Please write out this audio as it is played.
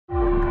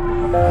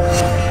So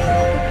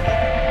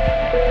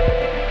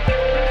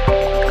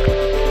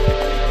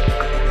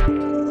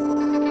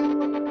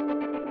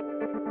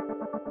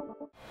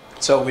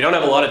we don't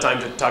have a lot of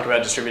time to talk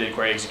about distributed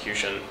query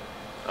execution.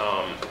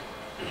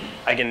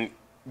 I can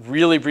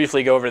really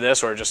briefly go over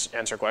this or just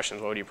answer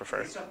questions. What would you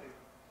prefer?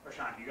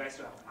 Prashant, do you guys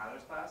still have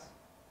compilers class?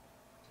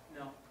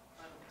 No,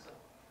 I don't think so.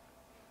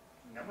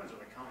 No one's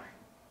really coming.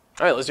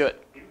 All right, let's do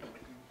it.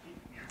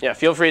 Yeah,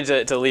 feel free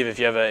to leave if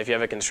you have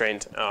a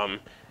constraint,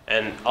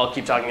 and I'll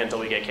keep talking until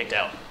we get kicked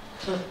out.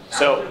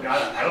 So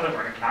I don't think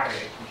we're not going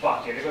to get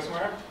fucked. You have to go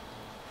somewhere?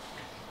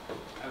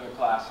 I have a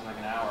class in like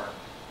an hour.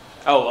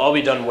 oh, I'll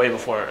be done way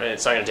before.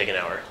 It's not going to take an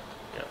hour.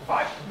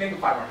 Yeah. Maybe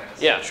 5 more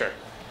minutes. Yeah, sure.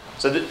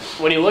 So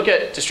when you look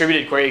at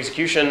distributed query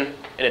execution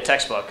in a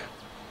textbook,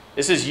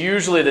 this is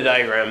usually the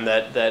diagram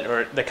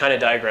or the kind of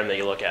diagram that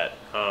you look at.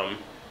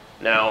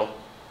 Now,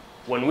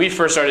 when we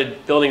first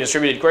started building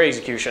distributed query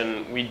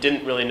execution, we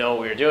didn't really know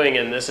what we were doing,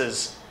 and this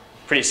is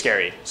pretty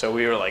scary. So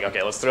we were like,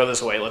 okay, let's throw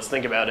this away. Let's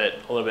think about it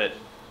a little bit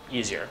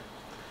easier.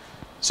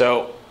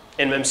 So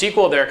in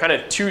MemSQL, there are kind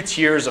of 2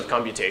 tiers of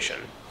computation.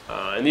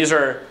 And these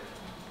are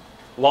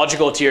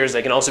logical tiers.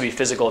 They can also be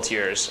physical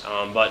tiers.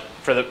 But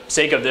for the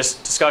sake of this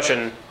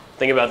discussion,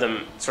 think about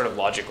them sort of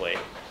logically.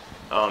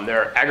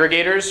 There are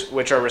aggregators,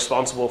 which are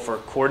responsible for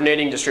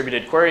coordinating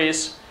distributed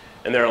queries.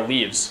 And there are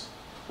leaves,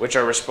 which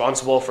are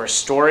responsible for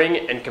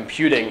storing and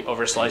computing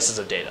over slices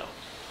of data.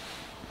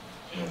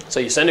 So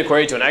you send a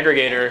query to an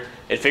aggregator.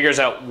 It figures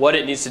out what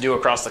it needs to do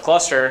across the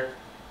cluster,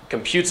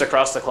 computes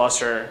across the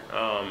cluster,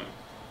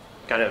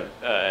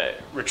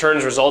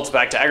 returns results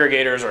back to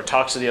aggregators or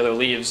talks to the other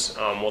leaves.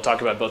 We'll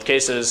talk about both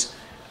cases.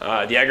 The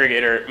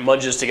aggregator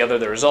munges together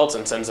the results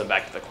and sends them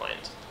back to the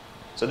client.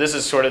 So this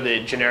is sort of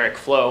the generic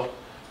flow.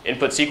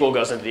 Input SQL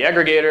goes into the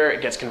aggregator.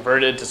 It gets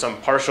converted to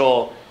some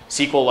partial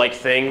SQL-like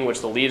thing,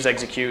 which the leaves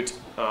execute.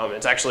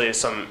 It's actually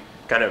some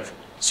kind of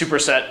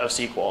superset of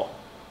SQL.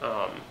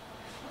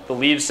 The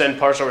leaves send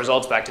partial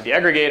results back to the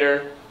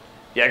aggregator.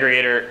 The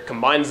aggregator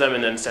combines them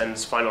and then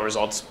sends final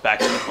results back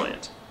to the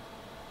client.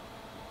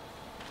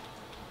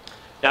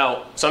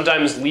 Now,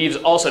 sometimes leaves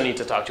also need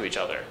to talk to each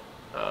other.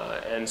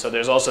 And so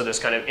there's also this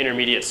kind of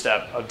intermediate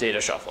step of data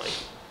shuffling.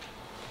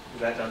 Is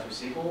that done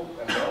through SQL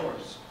as well? Or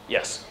just...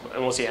 Yes,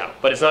 and we'll see how.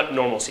 But it's not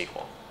normal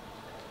SQL.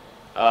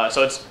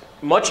 So it's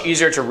much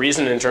easier to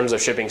reason in terms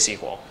of shipping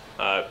SQL.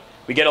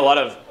 We get a lot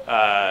of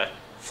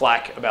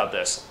flack about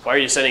this. Why are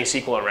you sending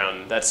SQL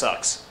around? That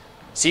sucks.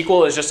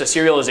 SQL is just a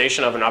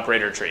serialization of an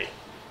operator tree.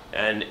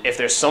 And if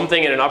there's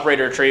something in an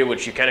operator tree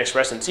which you can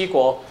express in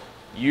SQL,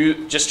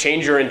 you just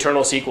change your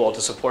internal SQL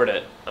to support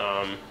it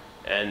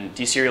and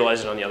deserialize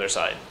it on the other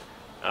side.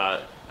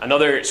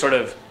 Another sort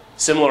of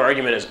similar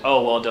argument is,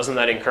 oh, well, doesn't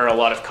that incur a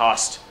lot of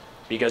cost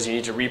because you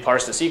need to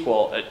reparse the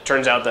SQL? It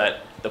turns out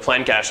that the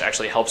plan cache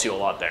actually helps you a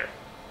lot there.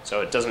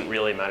 So it doesn't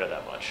really matter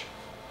that much.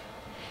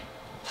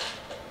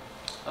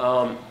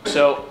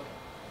 So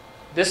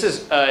this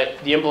is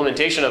the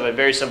implementation of a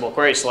very simple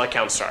query, select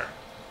count star.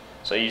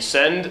 So you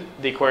send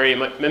the query.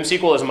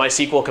 MemSQL is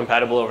MySQL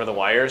compatible over the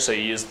wire. So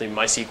you use the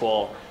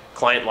MySQL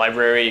client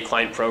library,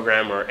 client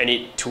program, or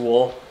any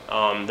tool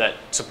that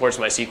supports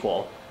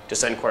MySQL to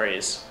send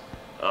queries.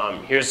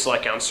 Here's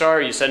select count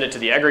star. You send it to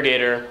the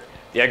aggregator.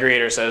 The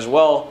aggregator says,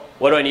 well,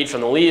 what do I need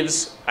from the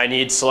leaves? I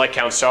need select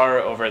count star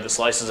over the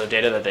slices of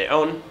data that they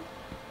own.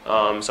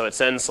 So it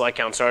sends select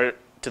count star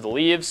to the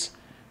leaves.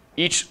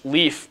 Each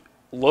leaf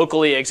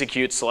locally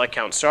executes select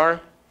count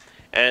star.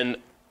 And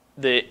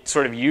the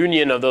sort of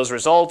union of those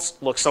results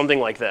looks something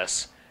like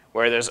this,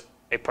 where there's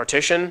a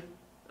partition,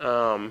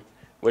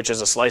 which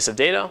is a slice of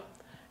data,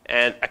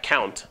 and a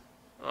count.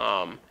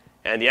 And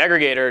the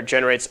aggregator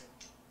generates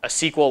a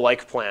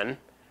SQL-like plan,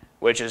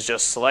 which is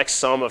just select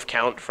sum of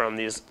count from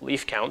these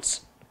leaf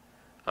counts.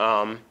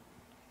 And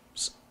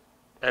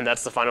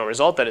that's the final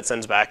result that it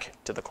sends back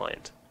to the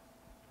client.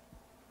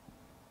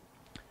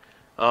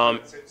 Go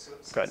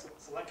ahead.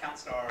 Select count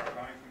star going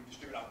from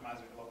distribute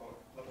optimizer to local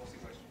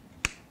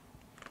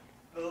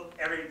SQL.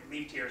 Every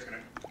leaf tier is going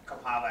to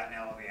compile that in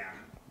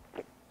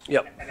LLVM.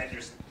 Yep. And then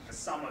just the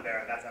sum of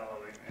that's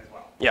LLVM as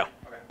well. Yeah.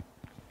 Okay.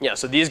 Yeah.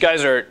 So these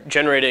guys are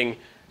generating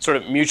sort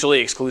of mutually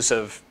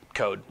exclusive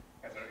code.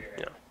 That's what you're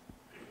Yeah.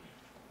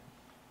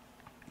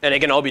 And it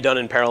can all be done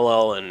in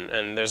parallel,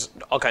 and there's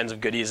all kinds of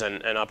goodies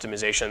and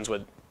optimizations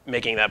with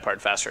making that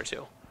part faster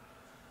too.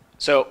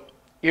 So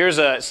here's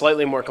a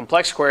slightly more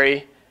complex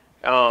query.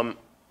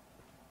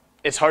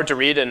 It's hard to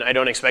read, and I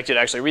don't expect you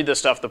to actually read this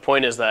stuff. The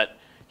point is that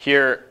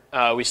here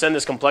we send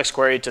this complex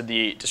query to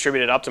the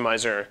distributed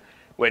optimizer,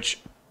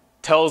 which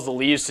tells the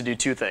leaves to do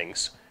 2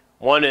 things.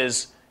 One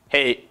is,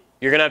 hey,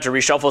 you're going to have to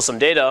reshuffle some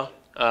data.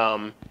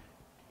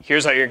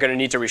 Here's how you're going to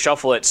need to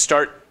reshuffle it.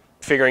 Start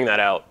figuring that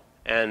out.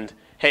 And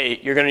hey,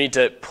 you're going to need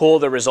to pull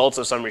the results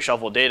of some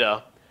reshuffled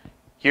data.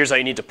 Here's how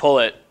you need to pull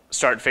it.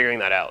 Start figuring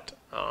that out.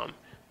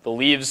 The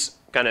leaves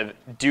kind of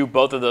do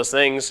both of those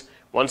things.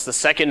 Once the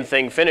second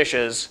thing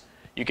finishes,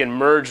 you can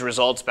merge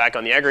results back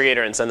on the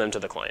aggregator and send them to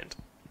the client.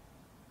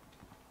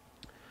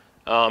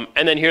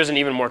 And then here's an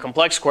even more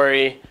complex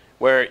query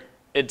where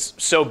it's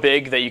so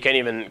big that you can't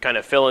even kind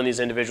of fill in these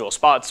individual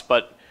spots,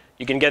 but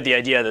you can get the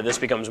idea that this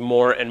becomes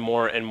more and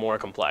more and more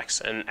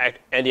complex. And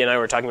Andy and I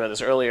were talking about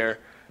this earlier.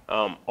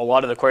 A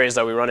lot of the queries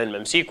that we run in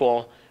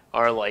MemSQL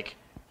are like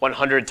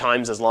 100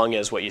 times as long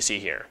as what you see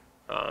here.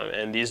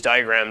 And these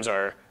diagrams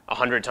are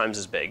 100 times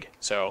as big.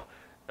 So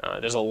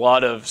there's a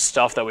lot of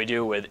stuff that we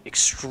do with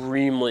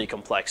extremely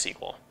complex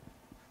SQL.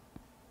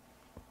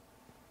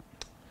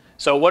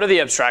 So what are the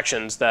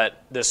abstractions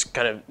that this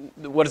kind of,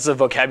 what is the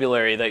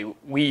vocabulary that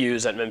we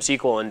use at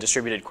MemSQL in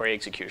distributed query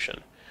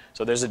execution?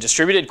 So there's a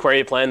distributed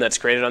query plan that's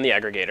created on the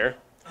aggregator.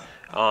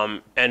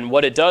 And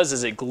what it does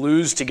is it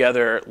glues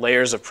together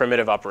layers of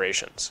primitive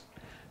operations.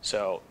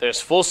 So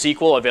there's full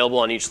SQL available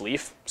on each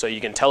leaf. So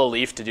you can tell a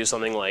leaf to do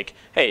something like,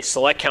 hey,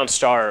 select count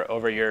star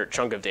over your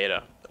chunk of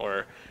data,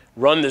 or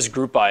run this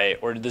group by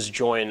or this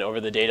join over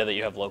the data that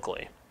you have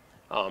locally.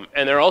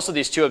 And there are also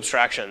these two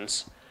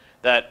abstractions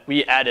that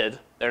we added.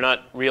 They're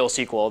not real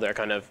SQL. They're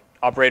kind of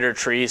operator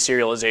tree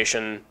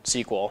serialization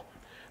SQL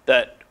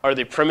that are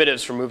the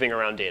primitives for moving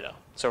around data.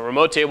 So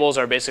remote tables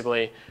are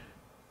basically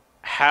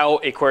how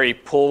a query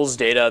pulls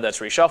data that's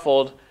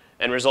reshuffled,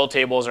 and result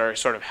tables are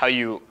sort of how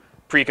you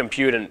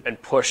pre-compute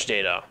and push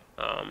data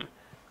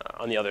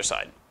on the other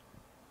side.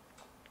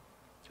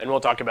 And we'll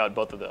talk about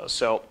both of those.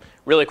 So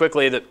really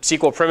quickly, the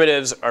SQL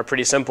primitives are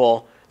pretty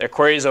simple. They're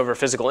queries over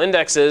physical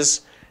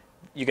indexes.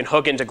 You can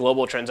hook into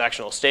global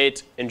transactional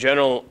state. In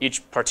general,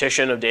 each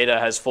partition of data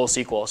has full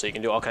SQL, so you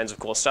can do all kinds of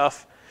cool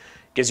stuff.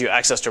 Gives you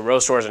access to row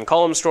stores and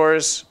column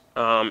stores.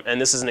 And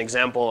this is an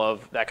example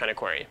of that kind of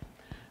query.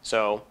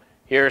 So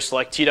here,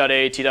 select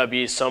t.a,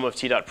 t.b, sum of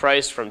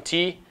t.price from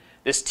t.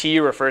 This t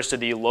refers to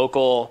the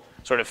local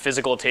sort of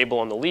physical table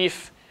on the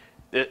leaf.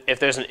 If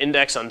there's an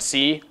index on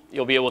C,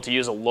 you'll be able to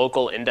use a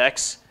local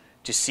index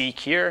to seek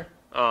here.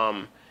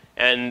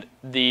 And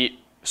the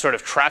sort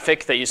of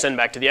traffic that you send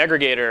back to the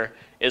aggregator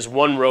is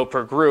one row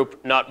per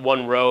group, not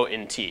one row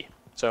in T.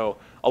 So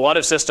a lot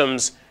of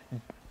systems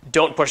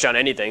don't push down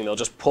anything. They'll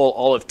just pull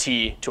all of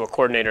T to a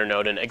coordinator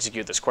node and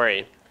execute this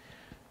query.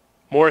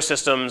 More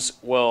systems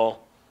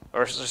will,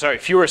 or sorry,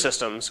 fewer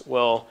systems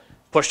will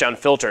push down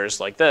filters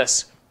like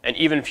this, and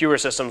even fewer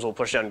systems will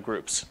push down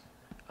groups.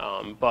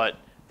 But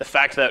the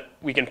fact that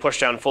we can push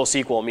down full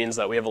SQL means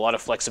that we have a lot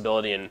of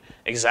flexibility in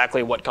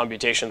exactly what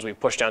computations we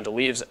push down to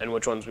leaves and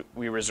which ones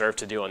we reserve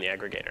to do on the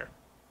aggregator.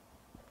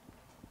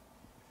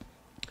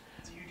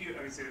 So you do,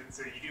 I mean, so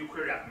you do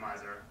query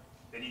optimizer,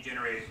 then you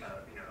generate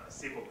a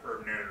SQL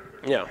per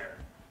node or Yeah. pair.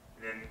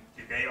 And then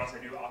do they also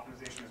do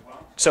optimization as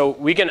well? So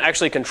we can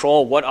actually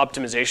control what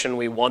optimization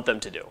we want them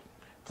to do.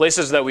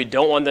 Places that we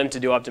don't want them to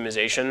do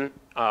optimization,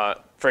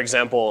 for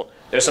example,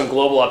 there's some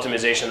global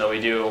optimization that we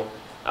do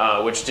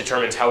which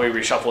determines how we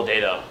reshuffle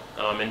data.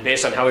 And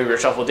based on how we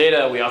reshuffle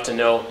data, we often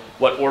know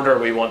what order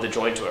we want the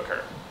join to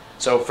occur.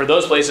 So for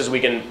those places, we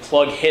can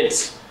plug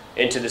hints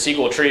into the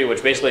SQL tree,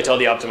 which basically tell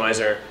the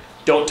optimizer,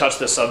 don't touch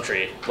the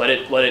subtree. Let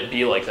it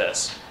be like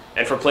this.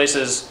 And for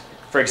places,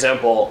 for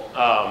example,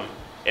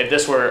 if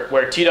this were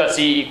where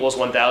t.c equals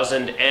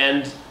 1000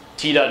 and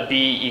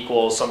t.b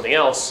equals something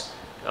else,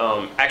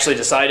 actually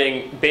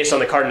deciding based on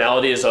the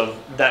cardinalities of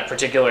that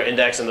particular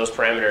index and those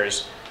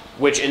parameters,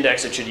 which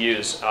index it should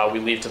use, we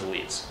leave to the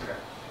leaves. Okay,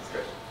 that's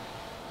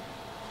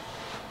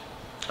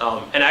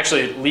good. And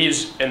actually,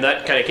 leaves in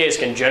that kind of case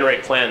can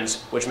generate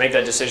plans which make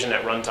that decision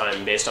at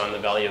runtime based on the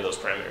value of those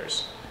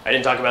parameters. I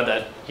didn't talk about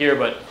that here,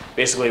 but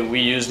basically we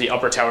use the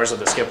upper towers of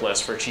the skip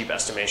list for cheap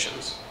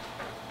estimations.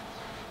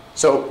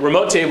 So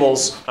remote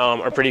tables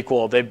are pretty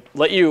cool. They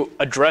let you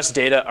address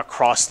data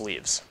across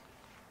leaves.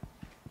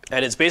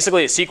 And it's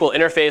basically a SQL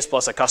interface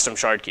plus a custom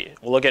shard key.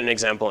 We'll look at an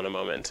example in a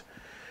moment.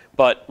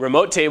 But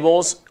remote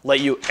tables let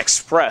you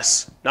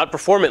express, not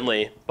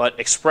performantly, but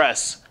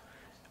express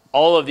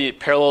all of the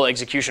parallel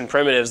execution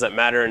primitives that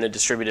matter in a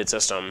distributed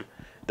system.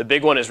 The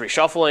big one is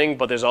reshuffling,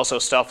 but there's also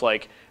stuff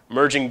like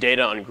merging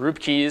data on group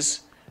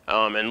keys.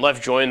 And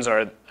left joins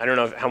are, I don't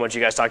know how much you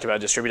guys talked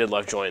about distributed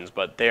left joins,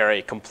 but they are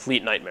a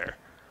complete nightmare.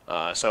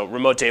 So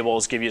remote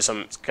tables give you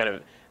some kind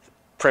of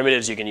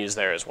primitives you can use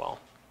there as well.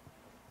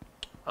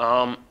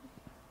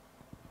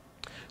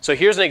 So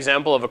here's an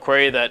example of a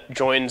query that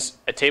joins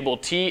a table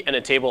T and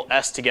a table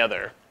S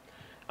together.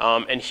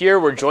 And here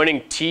we're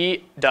joining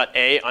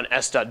T.A on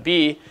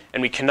S.B,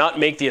 and we cannot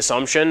make the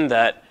assumption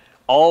that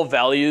all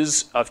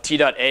values of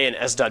T.A and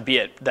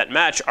S.B that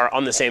match are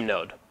on the same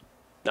node.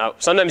 Now,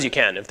 sometimes you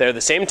can. If they're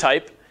the same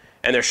type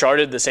and they're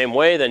sharded the same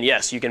way, then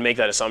yes, you can make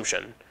that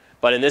assumption.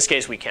 But in this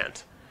case, we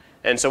can't.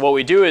 And so what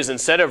we do is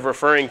instead of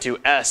referring to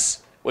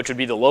S, which would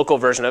be the local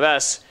version of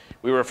S,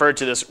 we refer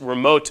to this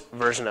remote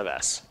version of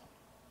S.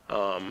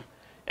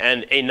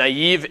 And a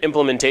naive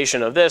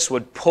implementation of this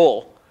would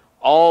pull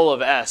all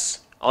of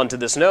S onto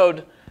this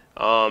node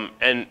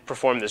and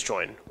perform this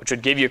join, which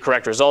would give you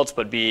correct results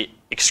but be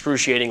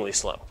excruciatingly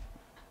slow.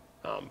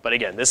 But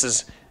again,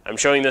 I'm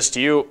showing this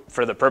to you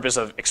for the purpose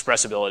of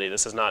expressibility.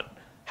 This is not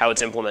how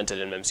it's implemented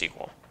in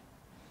MemSQL.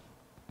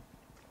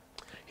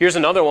 Here's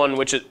another one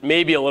which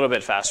may be a little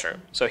bit faster.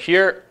 So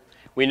here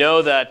we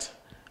know that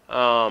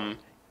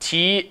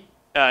T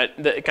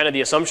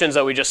the assumptions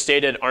that we just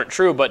stated aren't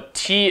true, but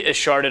T is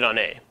sharded on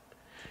A.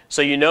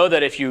 So you know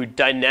that if you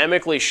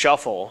dynamically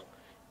shuffle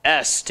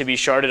S to be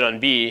sharded on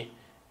B,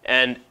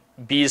 and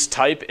B's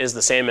type is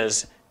the same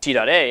as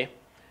T.A,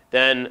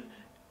 then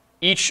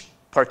each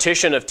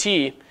partition of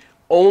T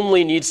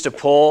only needs to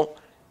pull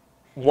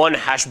one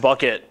hash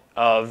bucket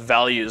of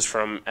values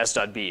from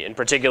S.B, in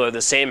particular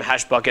the same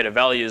hash bucket of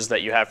values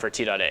that you have for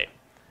T.A.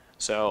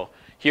 So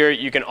here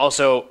you can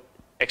also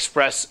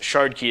express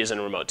shard keys in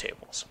remote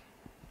tables.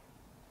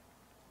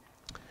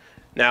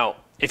 Now,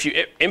 if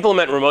you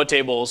implement remote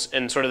tables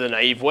in sort of the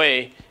naive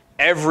way,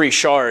 every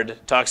shard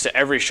talks to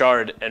every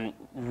shard and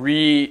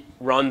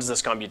reruns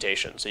this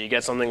computation. So you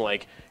get something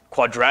like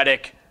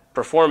quadratic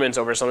performance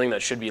over something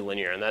that should be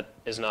linear, and that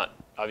is not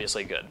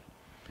obviously good.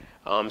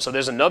 So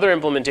there's another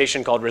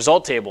implementation called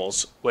result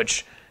tables,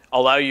 which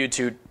allow you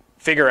to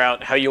figure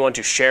out how you want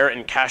to share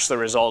and cache the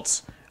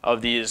results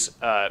of these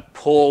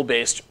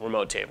pull-based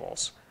remote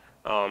tables.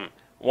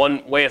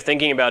 One way of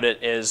thinking about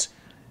it is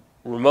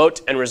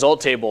remote and result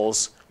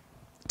tables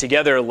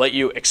together let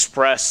you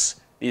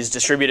express these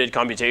distributed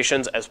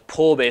computations as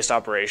pull-based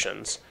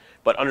operations,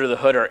 but under the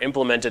hood are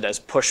implemented as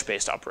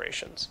push-based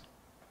operations.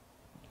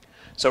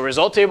 So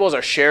result tables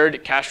are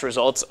shared cached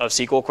results of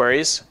SQL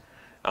queries.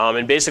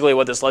 And basically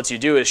what this lets you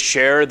do is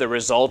share the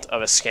result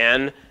of a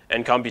scan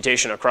and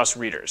computation across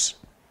readers.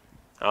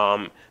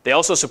 They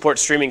also support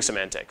streaming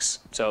semantics.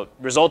 So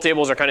result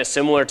tables are kind of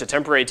similar to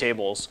temporary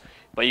tables,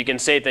 but you can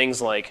say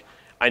things like,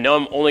 I know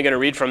I'm only going to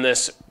read from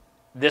this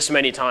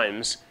many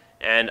times,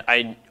 and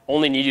I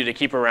only need you to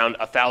keep around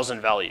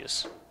 1,000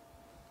 values.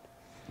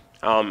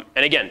 And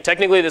again,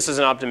 technically this is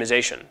an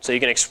optimization. So you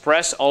can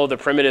express all of the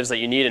primitives that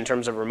you need in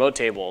terms of remote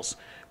tables,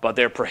 but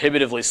they're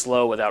prohibitively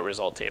slow without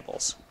result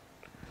tables.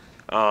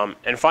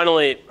 And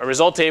finally, a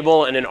result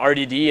table and an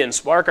RDD in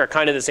Spark are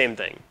kind of the same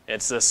thing.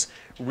 It's this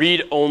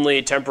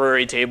read-only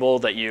temporary table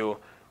that you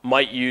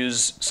might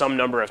use some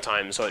number of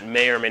times, so it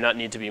may or may not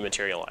need to be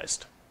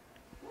materialized.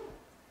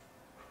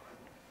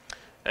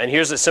 And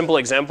here's a simple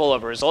example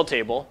of a result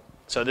table.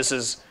 So this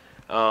is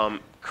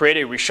create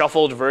a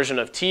reshuffled version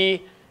of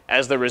T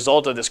as the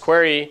result of this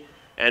query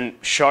and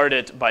shard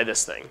it by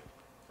this thing.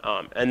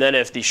 And then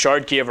if the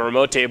shard key of a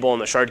remote table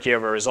and the shard key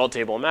of a result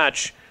table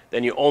match,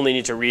 then you only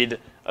need to read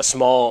a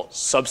small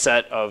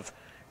subset of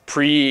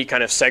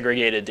kind of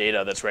segregated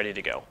data that's ready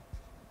to go.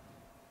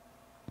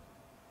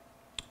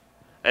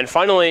 And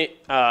finally,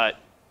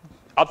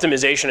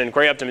 optimization and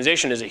query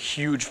optimization is a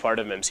huge part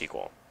of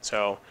MemSQL.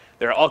 So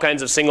there are all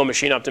kinds of single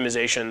machine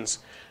optimizations,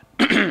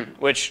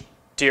 which,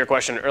 to your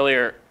question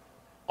earlier,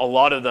 a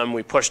lot of them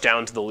we push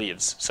down to the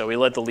leaves. So we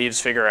let the leaves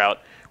figure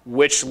out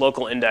which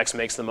local index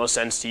makes the most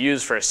sense to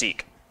use for a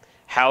seek,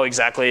 how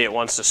exactly it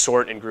wants to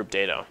sort and group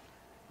data.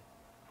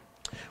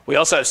 We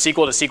also have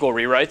SQL to SQL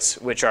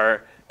rewrites, which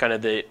are kind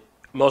of the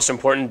most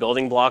important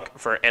building block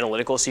for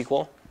analytical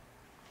SQL.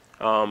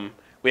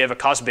 We have a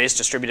cost-based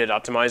distributed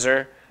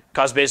optimizer.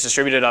 Cost-based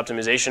distributed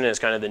optimization is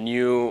kind of the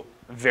new,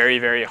 very,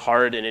 very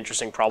hard and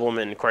interesting problem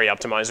in query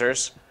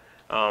optimizers.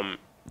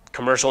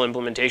 Commercial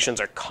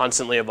implementations are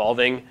constantly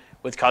evolving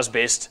with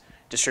cost-based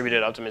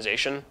distributed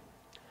optimization.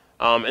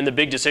 And the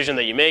big decision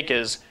that you make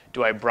is,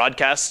 do I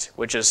broadcast,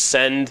 which is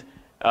send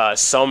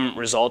some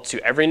result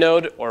to every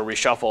node, or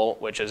reshuffle,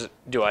 which is,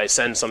 do I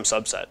send some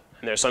subset?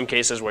 And there are some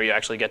cases where you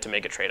actually get to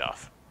make a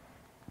trade-off.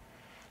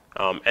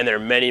 And there are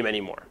many,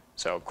 many more.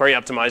 So query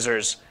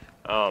optimizers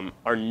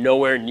are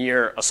nowhere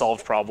near a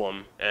solved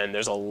problem, and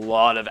there's a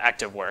lot of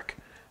active work.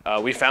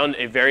 We found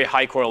a very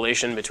high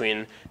correlation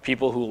between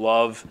people who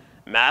love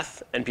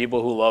math and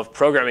people who love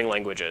programming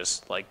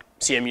languages, like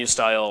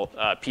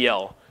CMU-style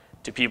PL,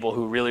 to people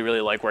who really,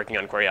 really like working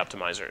on query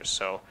optimizers.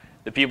 So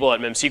the people at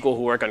MemSQL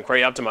who work on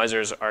query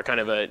optimizers are kind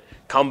of a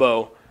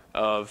combo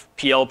of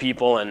PL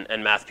people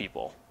and math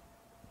people.